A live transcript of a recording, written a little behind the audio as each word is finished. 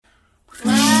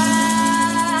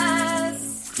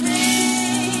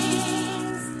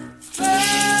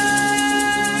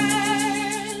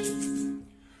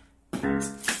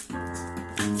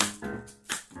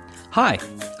Hi,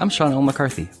 I'm Sean L.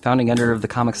 McCarthy, founding editor of The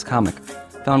Comics Comic,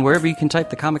 found wherever you can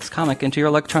type The Comics Comic into your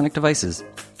electronic devices.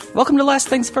 Welcome to Last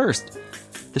Things First,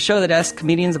 the show that asks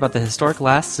comedians about the historic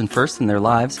lasts and firsts in their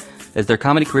lives as their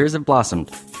comedy careers have blossomed,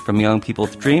 from young people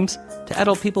with dreams to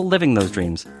adult people living those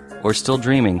dreams, or still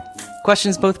dreaming.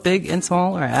 Questions both big and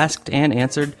small are asked and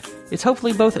answered. It's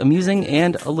hopefully both amusing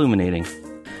and illuminating.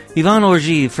 Yvonne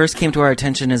Orji first came to our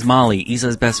attention as Molly,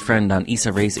 Issa's best friend on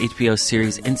Issa Rae's HBO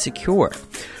series Insecure.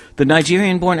 The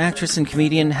Nigerian-born actress and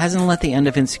comedian hasn't let the end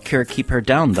of Insecure keep her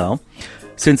down, though.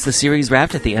 Since the series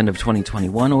wrapped at the end of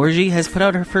 2021, Orji has put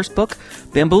out her first book,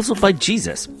 Bamboozled by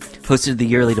Jesus, hosted the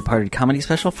yearly Departed comedy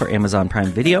special for Amazon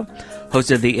Prime Video,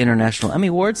 hosted the International Emmy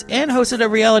Awards, and hosted a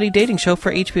reality dating show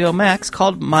for HBO Max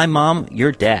called My Mom,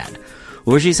 Your Dad.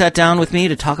 Orji sat down with me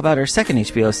to talk about her second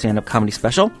HBO stand-up comedy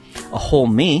special, A Whole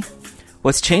Me,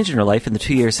 what's changed in her life in the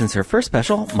 2 years since her first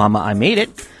special, Mama, I Made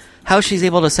It, how she's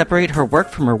able to separate her work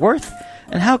from her worth,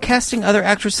 and how casting other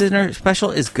actresses in her special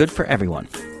is good for everyone.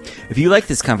 If you like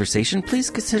this conversation,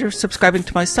 please consider subscribing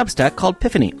to my Substack called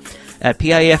Piffany at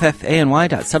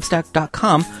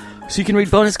piffany.substack.com so you can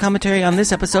read bonus commentary on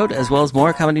this episode as well as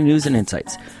more comedy news and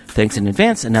insights. Thanks in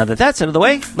advance, and now that that's out of the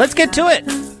way, let's get to it!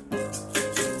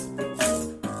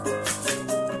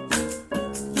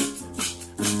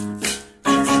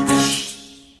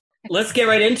 Let's get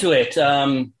right into it.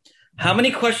 How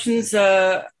many questions?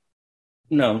 No,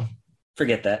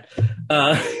 forget that.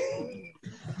 I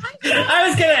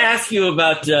was going to ask you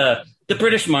about the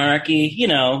British monarchy,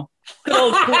 good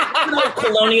old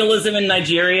colonialism in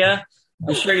Nigeria.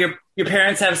 I'm sure your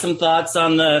parents have some thoughts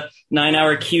on the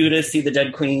 9-hour queue to see the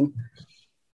dead queen.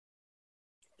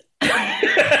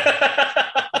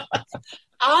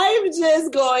 I'm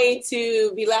just going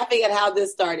to be laughing at how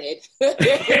this started.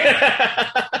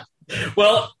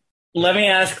 Well, let me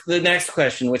ask the next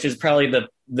question, which is probably the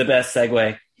best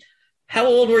segue. How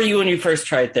old were you when you first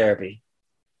tried therapy?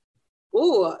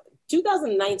 Ooh,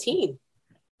 2019.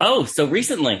 Oh, so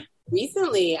recently.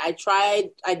 Recently, I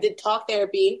did talk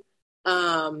therapy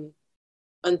until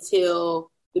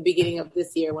the beginning of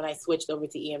this year when I switched over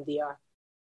to EMDR.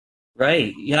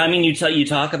 Right. Yeah, I mean, you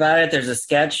talk about it. There's a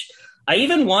sketch. I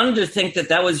even wanted to think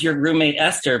that was your roommate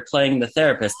Esther playing the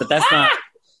therapist, but that's not.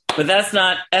 But that's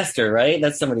not Esther, right?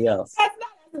 That's somebody else.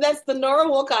 That's the Nora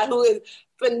Wolcott, who is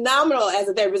phenomenal as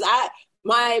a therapist.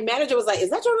 My manager was like, "Is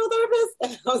that your real therapist?"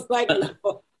 And I was like,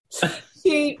 "No."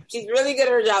 She's really good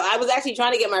at her job. I was actually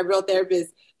trying to get my real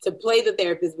therapist to play the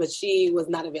therapist, but she was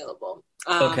not available.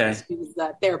 Okay. She was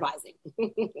therapizing.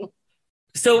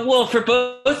 So, well, for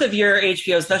both of your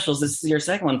HBO specials, this is your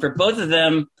second one. For both of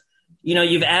them,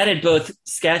 you've added both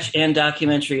sketch and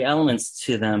documentary elements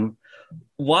to them.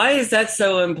 Why is that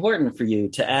so important for you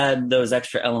to add those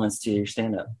extra elements to your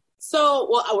stand-up? So,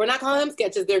 we're not calling them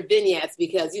sketches. They're vignettes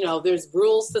because, there's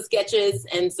rules to sketches.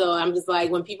 And so I'm just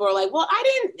like, when people are like, well,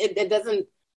 it doesn't,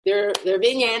 they're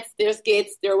vignettes, they're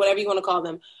skits, they're whatever you want to call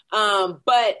them.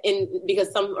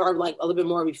 Because some are like a little bit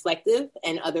more reflective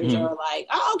and others are like,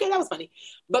 oh, okay, that was funny.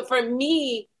 But for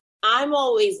me, I'm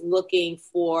always looking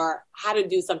for how to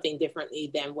do something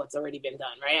differently than what's already been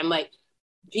done, right? I'm like,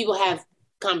 people have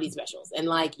comedy specials and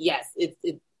like, yes, you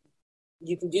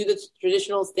can do the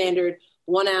traditional standard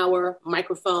 1 hour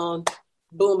microphone,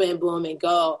 boom, bam, boom, and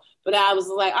go. But I was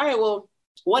like, all right, well,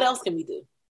 what else can we do?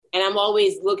 And I'm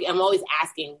always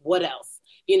asking, what else?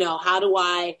 How do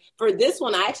for this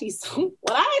one, what I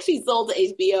actually sold to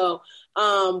HBO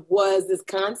was this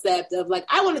concept of like,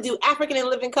 I want to do African and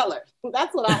Live in Color.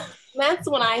 That's when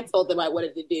I told them I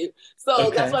wanted to do. So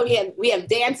okay. That's why we have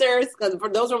dancers, because for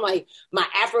those were my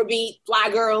Afrobeat fly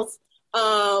girls.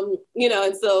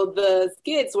 And so the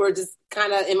skits were just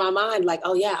kind of in my mind, like,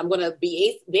 oh yeah, I'm going to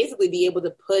basically be able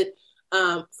to put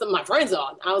some of my friends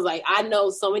on. I was like, I know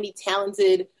so many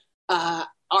talented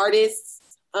artists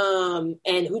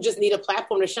and who just need a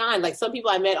platform to shine. Like some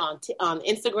people I met on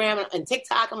Instagram and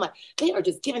TikTok, I'm like, they are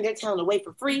just giving their talent away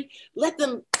for free. Let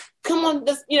them come on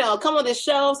this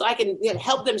show so I can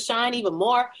help them shine even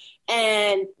more.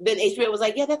 And then HBO was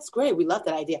like, yeah, that's great. We love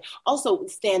that idea. Also,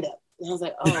 stand up. And I was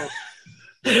like, oh.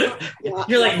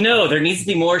 You're like, no, there needs to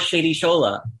be more Shady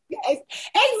Shola.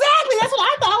 Exactly. That's what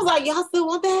I thought. I was like, y'all still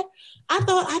want that? I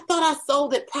thought I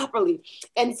sold it properly.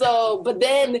 And so, but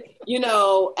then,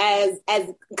 as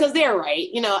because they're right,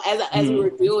 as we were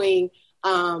doing,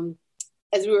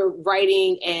 as we were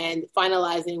writing and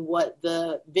finalizing what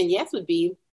the vignettes would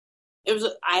be,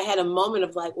 I had a moment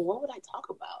of like, well, what would I talk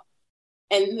about?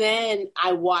 And then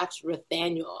I watched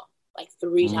Nathaniel like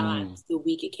 3 times the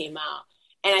week it came out.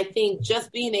 And I think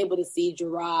just being able to see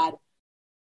Gerard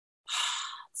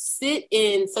sit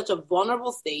in such a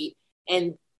vulnerable state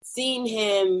and seeing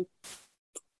him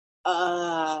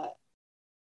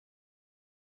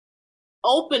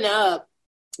open up,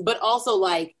 but also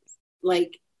like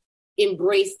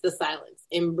embrace the silence,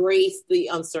 embrace the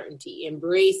uncertainty,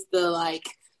 embrace the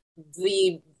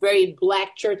very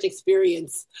Black church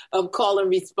experience of call and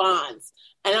response.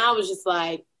 And I was just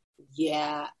like,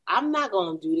 yeah, I'm not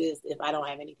going to do this if I don't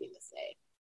have anything to say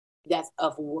that's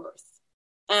of worth.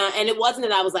 And it wasn't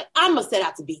that I was like, I'm going to set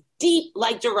out to be deep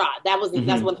like Gerard. That's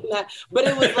what, but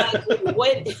it was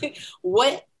like,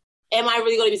 what am I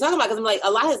really going to be talking about? Because I'm like,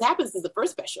 a lot has happened since the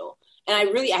first special. And I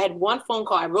had one phone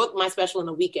call. I wrote my special in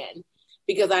a weekend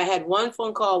because I had one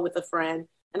phone call with a friend.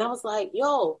 And I was like,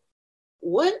 yo,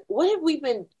 what have we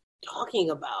been talking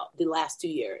about the last 2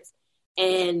 years?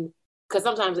 And because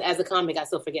sometimes as a comic, I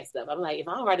still forget stuff. I'm like, if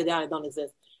I don't write it down, it don't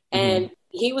exist. And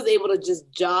he was able to just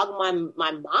jog my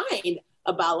mind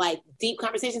about like deep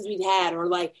conversations we'd had, or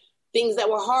like things that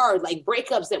were hard, like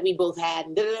breakups that we both had.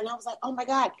 And I was like, oh my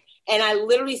God. And I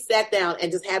literally sat down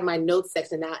and just had my notes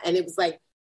section out. And it was like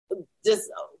just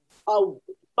a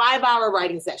 5-hour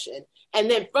writing session. And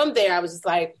then from there, I was just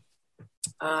like,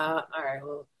 all right,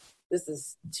 well, this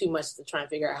is too much to try and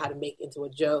figure out how to make into a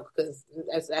joke, because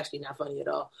that's actually not funny at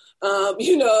all. And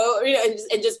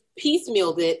just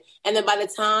piecemealed it. And then by the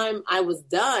time I was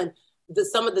done,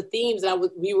 some of the themes that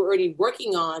we were already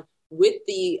working on with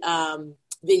the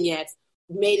vignettes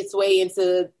made its way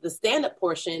into the stand-up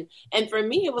portion. And for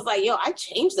me, it was like, yo, I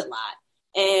changed a lot.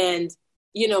 And,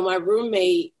 my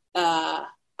roommate,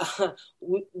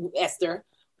 Esther,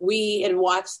 we had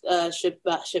watched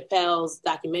Chappelle's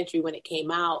documentary when it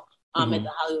came out at the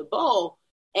Hollywood Bowl.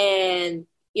 And,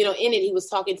 in it, he was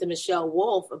talking to Michelle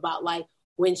Wolf about like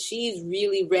when she's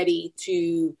really ready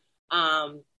to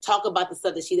talk about the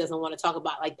stuff that she doesn't want to talk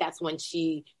about. Like that's when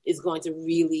she is going to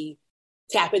really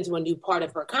tap into a new part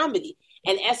of her comedy.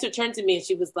 And Esther turned to me and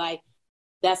she was like,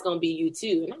 that's going to be you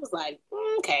too. And I was like,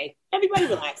 okay, everybody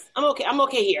relax. I'm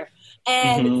okay here.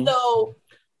 And so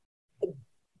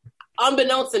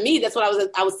unbeknownst to me, that's what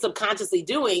I was subconsciously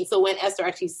doing. So when Esther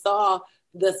actually saw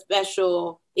the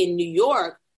special in New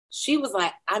York, she was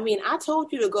like, I mean, I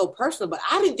told you to go personal, but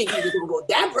I didn't think you were going to go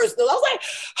that personal. I was like,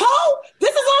 oh,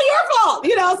 this is all your fault,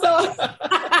 so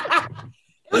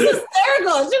it was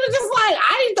hysterical. She was just like,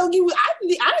 I didn't think you had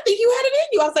it in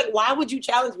you. I was like, why would you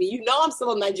challenge me? I'm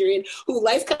still a Nigerian who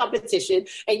likes competition,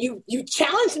 and you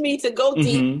challenged me to go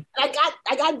deep. And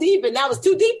I got deep, and that was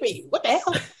too deep for you. What the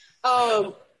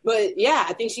hell? But yeah,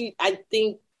 I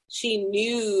think she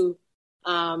knew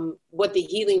what the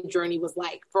healing journey was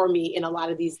like for me in a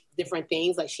lot of these different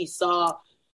things. Like she saw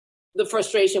the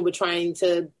frustration with trying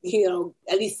to,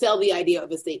 at least sell the idea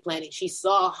of estate planning. She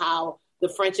saw how the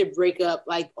friendship breakup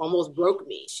like almost broke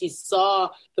me. She saw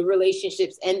the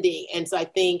relationships ending. And so I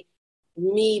think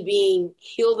me being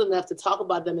healed enough to talk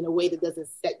about them in a way that doesn't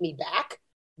set me back,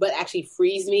 but actually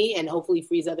frees me and hopefully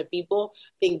frees other people.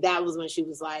 I think that was when she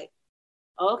was like,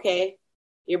 okay,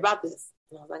 you're about this.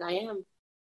 And I was like, I am.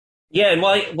 Yeah, and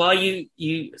while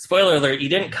you spoiler alert, you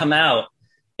didn't come out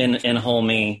in Whole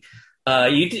Me.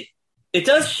 It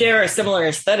does share a similar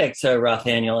aesthetic to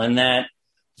Rothaniel in that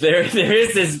there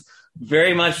is this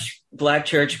very much Black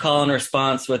church call and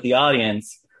response with the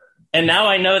audience, and now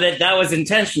I know that was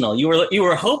intentional. You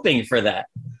were hoping for that.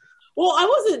 Well, I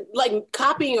wasn't like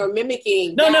copying or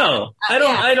mimicking. No,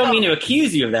 I don't mean to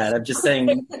accuse you of that. I'm just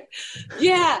saying.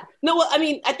 Yeah, no. Well, I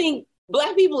mean, I think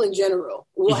Black people in general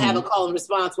will have a call and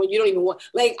response when you don't even want.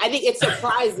 Like, I think it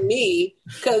surprised me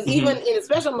because even in a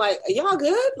special, I'm like, are y'all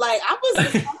good? Like, I was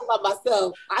just talking about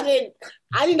myself. I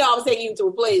didn't know I was taking you to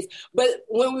a place. But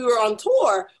when we were on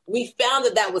tour, we found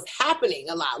that was happening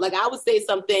a lot. Like, I would say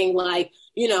something like,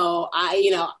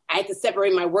 I had to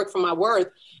separate my work from my worth,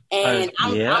 and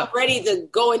I'm ready to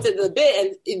go into the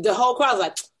bit, and the whole crowd was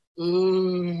like.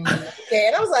 And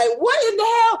I was like, what in the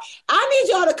hell? I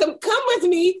need y'all to come with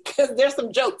me because there's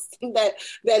some jokes that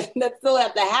still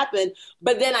have to happen.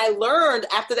 But then I learned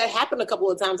after that happened a couple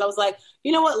of times, I was like,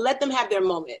 you know what? Let them have their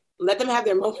moment. Let them have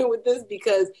their moment with this,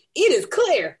 because it is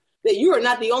clear that you are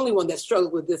not the only one that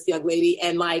struggled with this, young lady.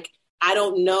 And like, I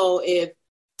don't know if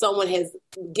someone has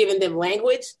given them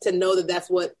language to know that that's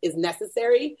what is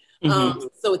necessary.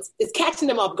 So it's catching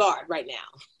them off guard right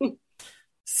now.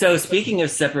 So speaking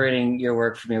of separating your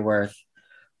work from your worth,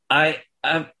 I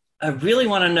really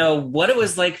want to know what it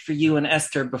was like for you and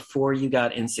Esther before you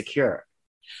got Insecure.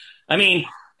 I mean,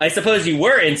 I suppose you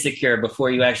were insecure before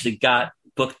you actually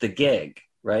booked the gig,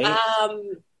 right?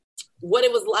 What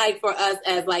it was like for us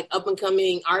as like up and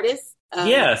coming artists.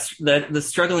 Yes, the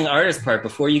struggling artist part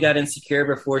before you got Insecure,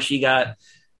 before she got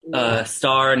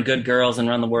Star and Good Girls and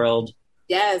Run the World.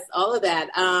 Yes, all of that.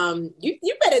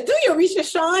 You better do your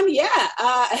research, Sean. Yeah.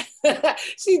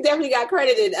 She definitely got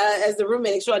credited as the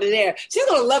roommate extraordinaire. She's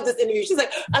going to love this interview. She's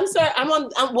like, I'm sorry, I'm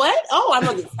what? Oh, I'm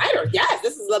on the writer. Yes,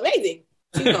 this is amazing.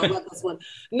 She's going to love this one.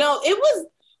 No, it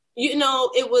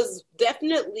was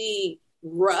definitely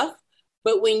rough.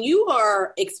 But when you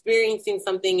are experiencing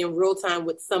something in real time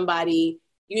with somebody,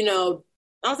 I'll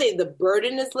say the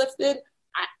burden is lifted.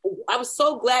 I was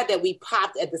so glad that we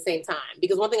popped at the same time,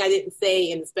 because one thing I didn't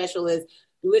say in the special is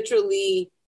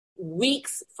literally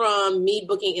weeks from me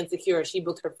booking Insecure, she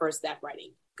booked her first staff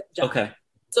writing job. Okay.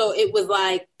 So it was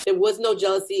like, there was no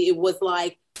jealousy. It was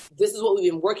like, this is what we've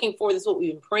been working for. This is what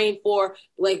we've been praying for.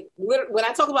 Like, when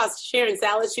I talk about sharing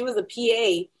salads, she was a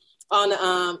PA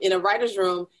on in a writer's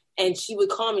room, and she would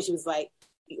call me. She was like,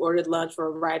 we ordered lunch for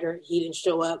a writer. He didn't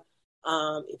show up.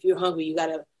 If you're hungry, you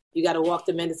gotta walk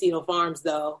to Mendocino Farms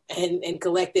though and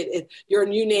collect it. Your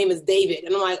new name is David.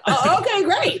 And I'm like, oh, okay,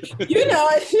 great.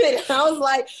 I was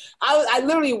like, I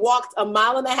literally walked 1.5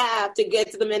 miles to get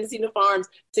to the Mendocino Farms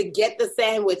to get the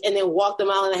sandwich, and then walked 1.5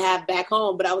 miles back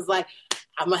home. But I was like,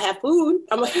 I'm gonna have food.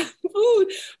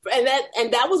 And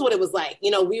that was what it was like.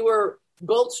 We were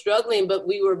both struggling, but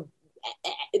we were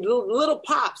little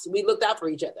pops. We looked out for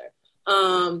each other.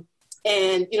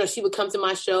 And, she would come to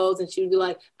my shows and she would be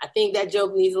like, I think that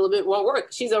joke needs a little bit more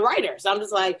work. She's a writer. So I'm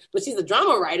just like, but she's a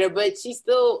drama writer, but she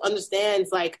still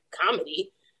understands like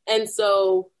comedy. And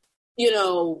so,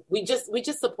 we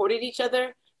just supported each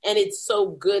other. And it's so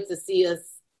good to see us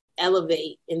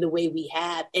elevate in the way we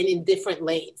have and in different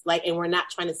lanes. And we're not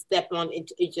trying to step on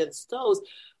each other's toes.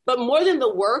 But more than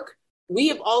the work, we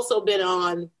have also been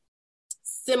on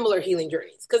similar healing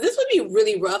journeys. Because this would be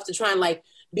really rough to try and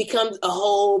becomes a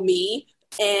whole me,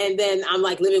 and then I'm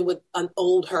living with an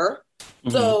old her. Mm-hmm.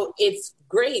 So it's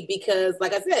great because,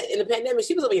 like I said, in the pandemic,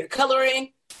 she was over here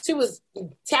coloring. She was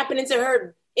tapping into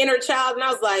her inner child, and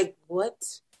I was like, "What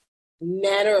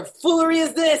manner of foolery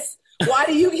is this? Why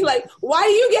do you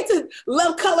get to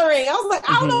love coloring?" I was like,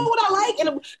 "I don't know what I like,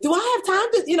 and do I have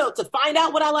time to find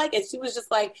out what I like?" And she was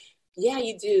just like, "Yeah,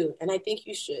 you do, and I think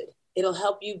you should. It'll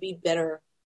help you be better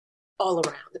all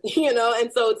around,"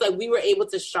 And so it's like we were able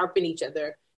to sharpen each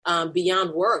other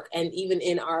beyond work and even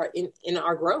in our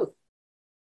growth.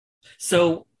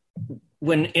 So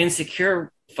when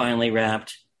Insecure finally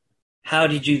wrapped, how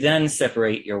did you then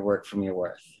separate your work from your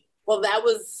worth? Well, that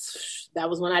was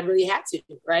when I really had to,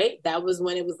 right? That was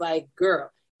when it was like,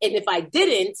 girl. And if I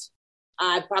didn't,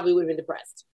 I probably would have been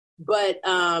depressed. But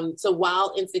so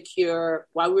while we were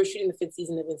shooting the 5th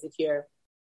season of Insecure,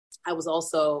 I was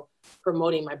also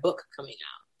promoting my book coming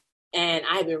out. And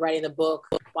I had been writing the book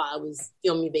while I was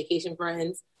filming Vacation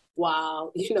Friends,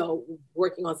 while,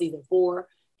 working on season 4,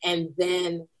 and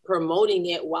then promoting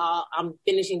it while I'm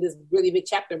finishing this really big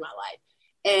chapter in my life.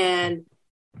 And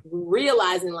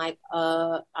realizing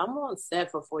I'm on set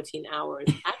for 14 hours.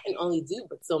 I can only do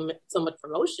but so much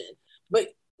promotion.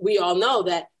 But we all know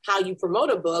that how you promote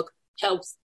a book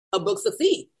helps a book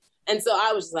succeed. And so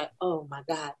I was just like, oh my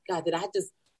God, did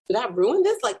I ruin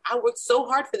this? I worked so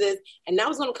hard for this, and now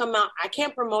it's going to come out. I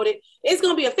can't promote it. It's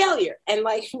going to be a failure. And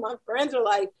my friends are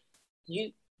like,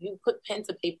 you put pen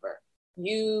to paper.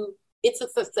 It's a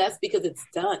success because it's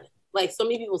done. So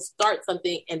many people start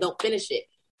something and don't finish it.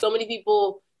 So many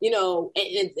people, and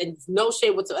it's no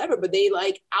shade whatsoever, but they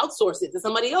outsource it to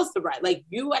somebody else to write.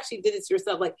 You actually did it to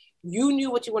yourself. You knew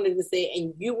what you wanted to say,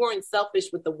 and you weren't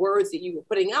selfish with the words that you were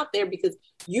putting out there because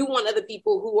you want other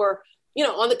people who are,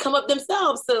 on the come up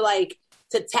themselves to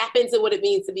tap into what it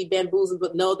means to be bamboozled,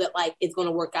 but know that it's going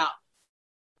to work out.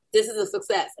 This is a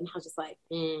success. And I was just like,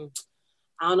 I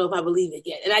don't know if I believe it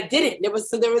yet. And I didn't. That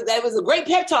was a great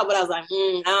pep talk, but I was like,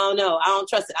 I don't know. I don't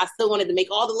trust it. I still wanted to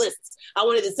make all the lists. I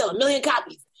wanted to sell 1 million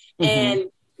copies. Mm-hmm. And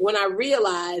when I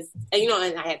realized, and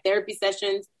I had therapy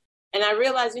sessions, and I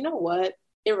realized, you know what?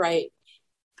 They're right.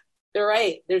 They're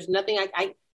right. There's nothing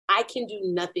I can do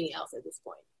nothing else at this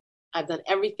point. I've done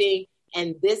everything.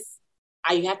 And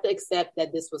I have to accept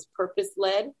that this was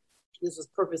purpose-led. This was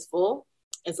purposeful.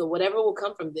 And so whatever will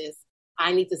come from this,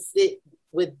 I need to sit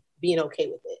with being okay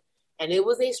with it. And it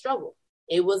was a struggle.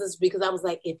 It was because I was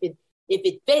like, if it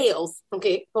fails,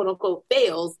 okay, quote unquote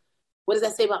fails, what does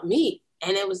that say about me?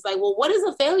 And it was like, well, what is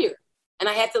a failure? And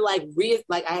I had to I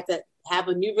had to have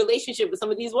a new relationship with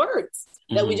some of these words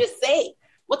that we just say.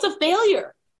 What's a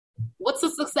failure? What's a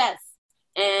success?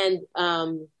 And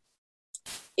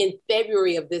in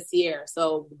February of this year,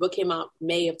 so the book came out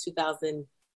May of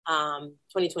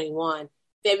 2021,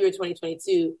 February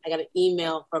 2022, I got an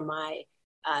email from my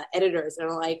editors, and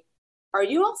I'm like, are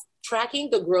you all tracking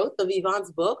the growth of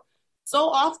Yvonne's book? so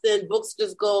often books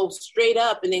just go straight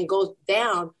up and then goes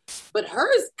down, but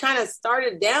hers kind of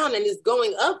started down and is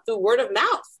going up through word of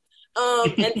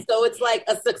mouth. And so it's like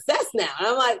a success now. And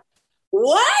I'm like,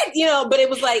 what? But it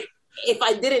was like, if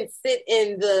I didn't sit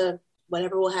in the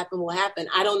whatever will happen,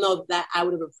 I don't know that I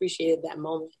would have appreciated that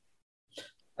moment.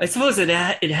 I suppose it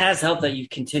has helped that you've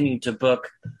continued to book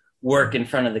work in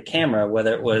front of the camera,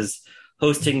 whether it was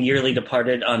hosting Yearly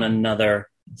Departed on another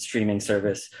streaming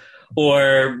service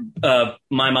or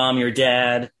My Mom, Your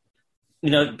Dad.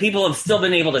 People have still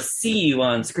been able to see you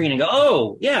on screen and go,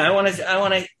 oh, yeah, I want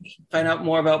to find out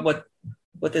more about what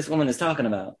this woman is talking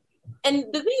about. And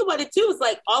the thing about it, too, is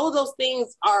like all of those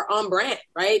things are on brand,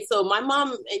 right? So My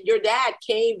Mom and Your Dad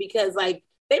came because like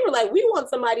they were like, we want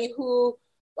somebody who,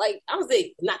 like, I would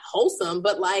say not wholesome,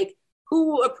 but like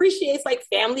who appreciates like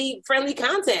family friendly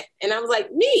content. And I was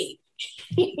like, me,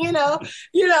 and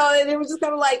it was just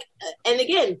kind of like, and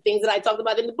again, things that I talked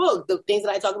about in the book, the things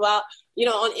that I talk about,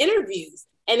 on interviews.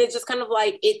 And it's just kind of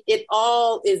like, it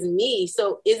all is me.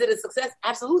 So is it a success?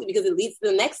 Absolutely. Because it leads to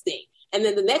the next thing. And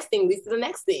then the next thing leads to the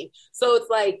next thing. So it's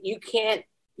like, you can't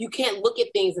look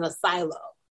at things in a silo.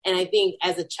 And I think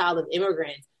as a child of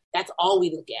immigrants, that's all we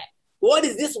look at. What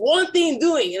is this one thing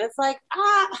doing? And it's like,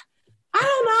 I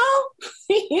don't know,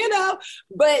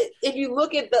 but if you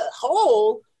look at the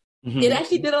whole, it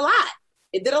actually did a lot.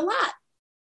 It did a lot.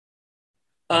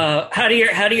 How do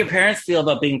your parents feel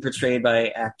about being portrayed by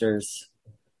actors?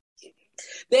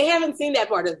 They haven't seen that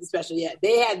part of the special yet.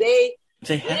 They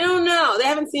don't know. They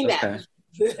haven't seen that.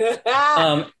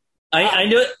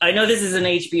 I know this is an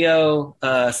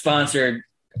HBO sponsored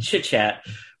chit chat,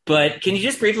 but can you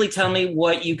just briefly tell me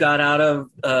what you got out of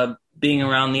being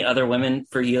around the other women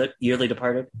for Yearly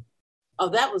Departed? Oh,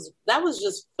 that was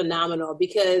just phenomenal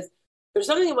because there's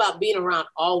something about being around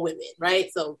all women, right?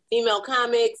 So female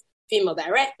comics, female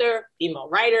director, female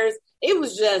writers. It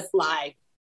was just like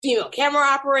female camera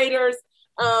operators.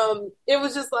 It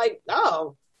was just like,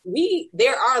 oh,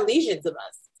 there are legions of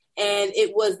us. And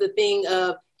it was the thing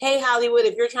of, hey, Hollywood,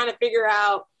 if you're trying to figure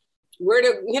out where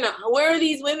are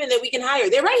these women that we can hire?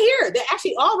 They're right here. They're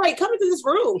actually all right. Come into this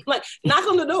room. Like, knock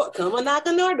on the door. Come on, knock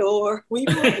on our door. So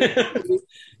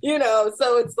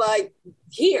it's like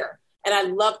here. And I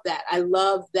love that. I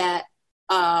love that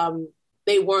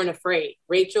they weren't afraid.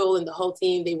 Rachel and the whole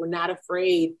team, they were not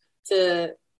afraid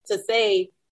to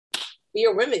say, we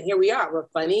are women. Here we are. We're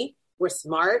funny. We're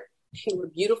smart. We're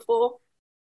beautiful.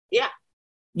 Yeah.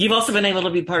 You've also been able to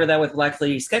be part of that with Black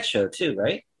Lady Sketch Show too,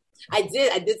 right? I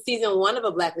did season 1 of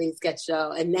a Black Lady Sketch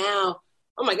Show. And now,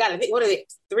 oh my God, I think, what are they,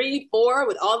 3, 4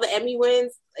 with all the Emmy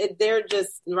wins? They're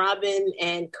just Robin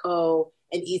and Co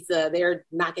and Issa. They're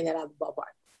knocking that out of the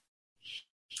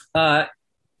ballpark.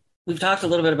 We've talked a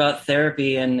little bit about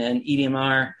therapy and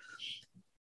EDMR.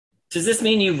 Does this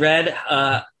mean you read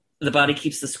The Body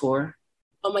Keeps the Score?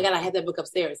 Oh my God, I had that book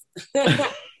upstairs.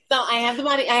 So I have the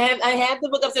body. I have the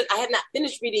book upstairs. I have not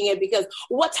finished reading it because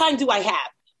what time do I have?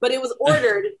 But it was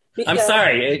ordered. Because, I'm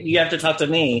sorry. You have to talk to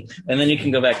me, and then you can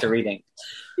go back to reading.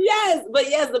 Yes,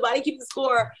 The Body Keeps the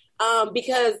Score.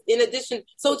 Because in addition,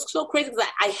 so it's so crazy because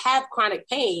I have chronic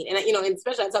pain, and and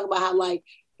especially I talk about how like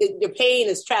your pain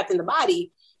is trapped in the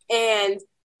body. And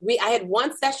I had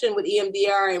one session with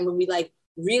EMDR, and when we like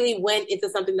really went into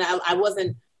something that I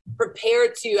wasn't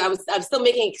prepared to, I was still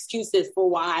making excuses for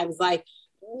why. I was like,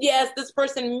 yes, this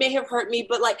person may have hurt me,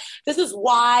 but like, this is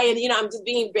why. And, I'm just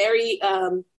being very,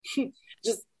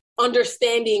 just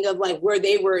understanding of like where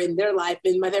they were in their life.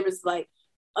 And my therapist is like,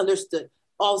 understood.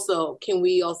 Also, can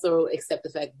we also accept the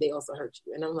fact that they also hurt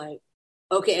you? And I'm like,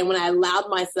 okay. And when I allowed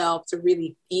myself to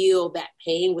really feel that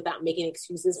pain without making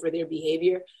excuses for their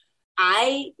behavior,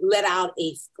 I let out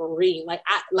a scream. Like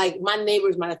my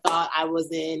neighbors might have thought I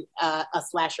was in a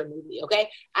slasher movie. Okay.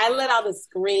 I let out a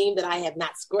scream that I have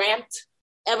not scramped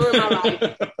ever in my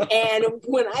life. And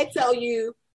when I tell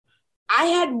you, I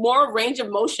had more range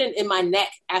of motion in my neck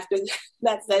after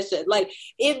that session. Like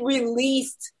it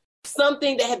released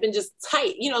something that had been just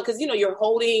tight, because, you're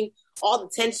holding all the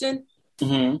tension.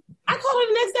 Mm-hmm. I called her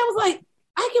the next day. I was like,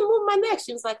 I can move my neck.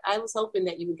 She was like, I was hoping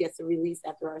that you would get some release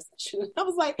after our session. I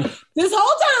was like, this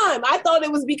whole time, I thought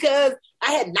it was because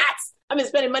I had knots. I've been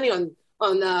spending money on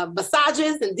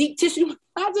massages and deep tissue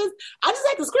massages. I just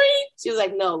had to scream. She was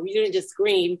like, no, you didn't just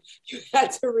scream. You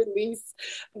had to release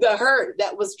the hurt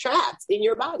that was trapped in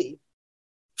your body.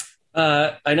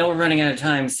 I know we're running out of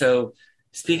time. So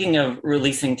speaking of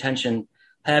releasing tension,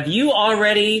 have you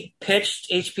already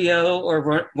pitched HBO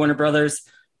or Warner Brothers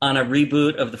on a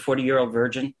reboot of The 40-Year-Old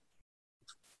Virgin?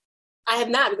 I have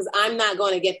not, because I'm not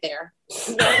going to get there. That's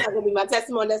not going to be my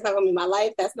testimony. That's not going to be my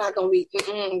life. That's not going to be,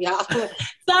 y'all.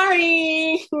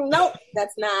 Sorry. Nope,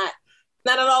 that's not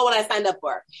at all what I signed up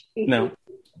for. No.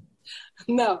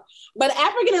 No. But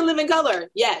African and Living Color,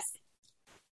 yes.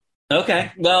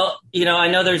 Okay. Well, I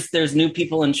know there's new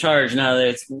people in charge now that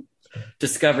it's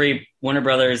Discovery, Warner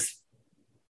Brothers,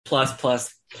 plus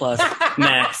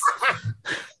Max.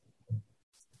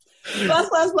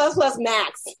 plus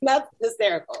Max. That's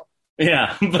hysterical.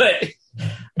 Yeah, but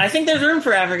I think there's room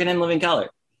for African and Living Color.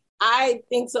 I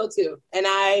think so too. And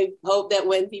I hope that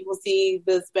when people see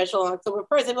the special on October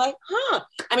 1st, they'll be like, huh.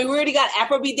 I mean, we already got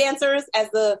Afrobeat dancers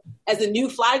as the new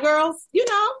Fly Girls,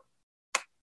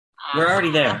 We're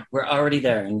already there. We're already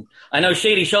there. And I know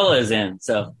Shady Shola is in,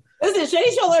 so. Listen,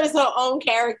 Shady Shola is her own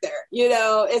character.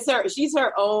 She's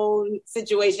her own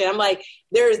situation. I'm like,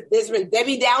 there's been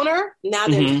Debbie Downer, now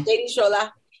there's Shady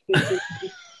Shola.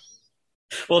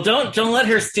 Well, don't let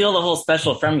her steal the whole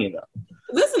special from you, though.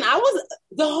 Listen,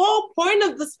 the whole point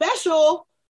of the special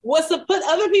was to put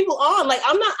other people on. Like,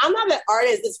 I'm not an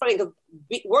artist. It's funny because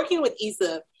working with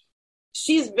Issa,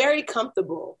 she's very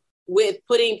comfortable with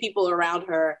putting people around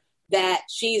her that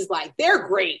she's like, they're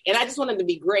great. And I just want them to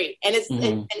be great. And it's,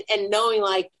 and knowing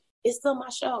like, it's still my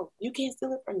show. You can't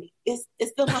steal it from me. It's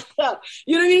still my show.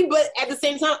 You know what I mean? But at the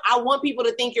same time, I want people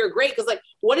to think you're great. Cause like,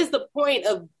 what is the point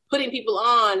of putting people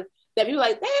on that people are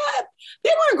like, they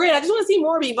weren't great. I just want to see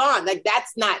more of Yvonne. Like,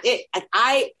 that's not it.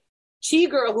 Like, Chi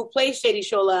Girl who plays Shady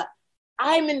Shola,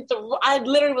 I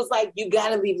literally was like, you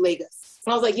gotta leave Lagos.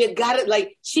 And I was like, you gotta,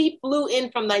 like, she flew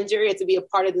in from Nigeria to be a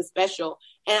part of the special.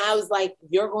 And I was like,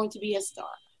 you're going to be a star.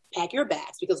 Pack your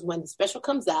bags because when the special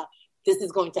comes out, this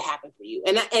is going to happen for you.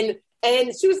 And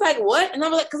she was like, what? And I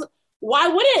was like, because why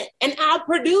wouldn't? And I'll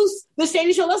produce the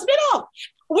Shady Shola spinoff.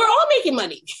 We're all making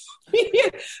money.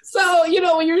 So,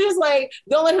 when you're just like,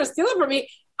 don't let her steal it from me.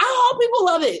 I hope people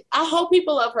love it. I hope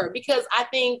people love her because I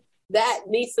think that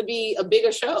needs to be a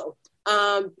bigger show.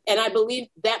 And I believe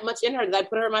that much in her that I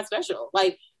put her in my special.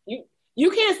 Like,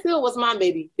 you can't steal what's mine,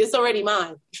 baby. It's already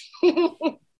mine.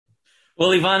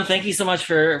 Well, Yvonne, thank you so much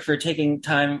for taking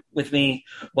time with me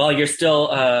while you're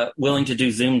still willing to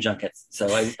do Zoom junkets. So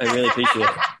I really appreciate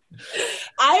it.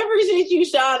 I appreciate you,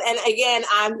 Sean. And again,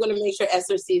 I'm going to make sure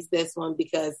Esther sees this one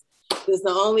because this is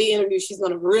the only interview she's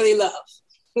going to really love.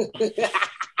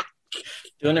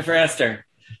 Doing it for Esther.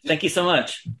 Thank you so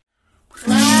much.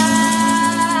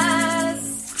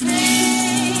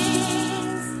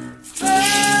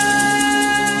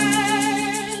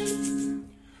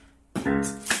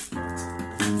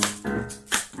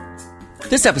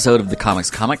 This episode of The Comics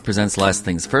Comic Presents Last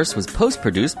Things First was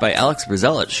post-produced by Alex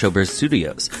Brazell at Showbiz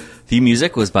Studios. Theme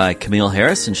music was by Camille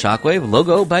Harris and Shockwave,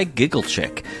 logo by Giggle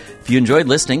Chick. If you enjoyed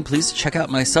listening, please check out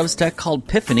my Substack called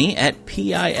Piffany at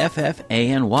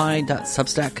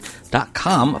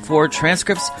piffany.substack.com for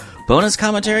transcripts, bonus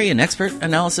commentary, and expert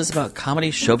analysis about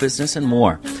comedy, show business, and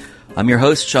more. I'm your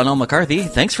host, Sean L. McCarthy.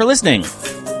 Thanks for listening.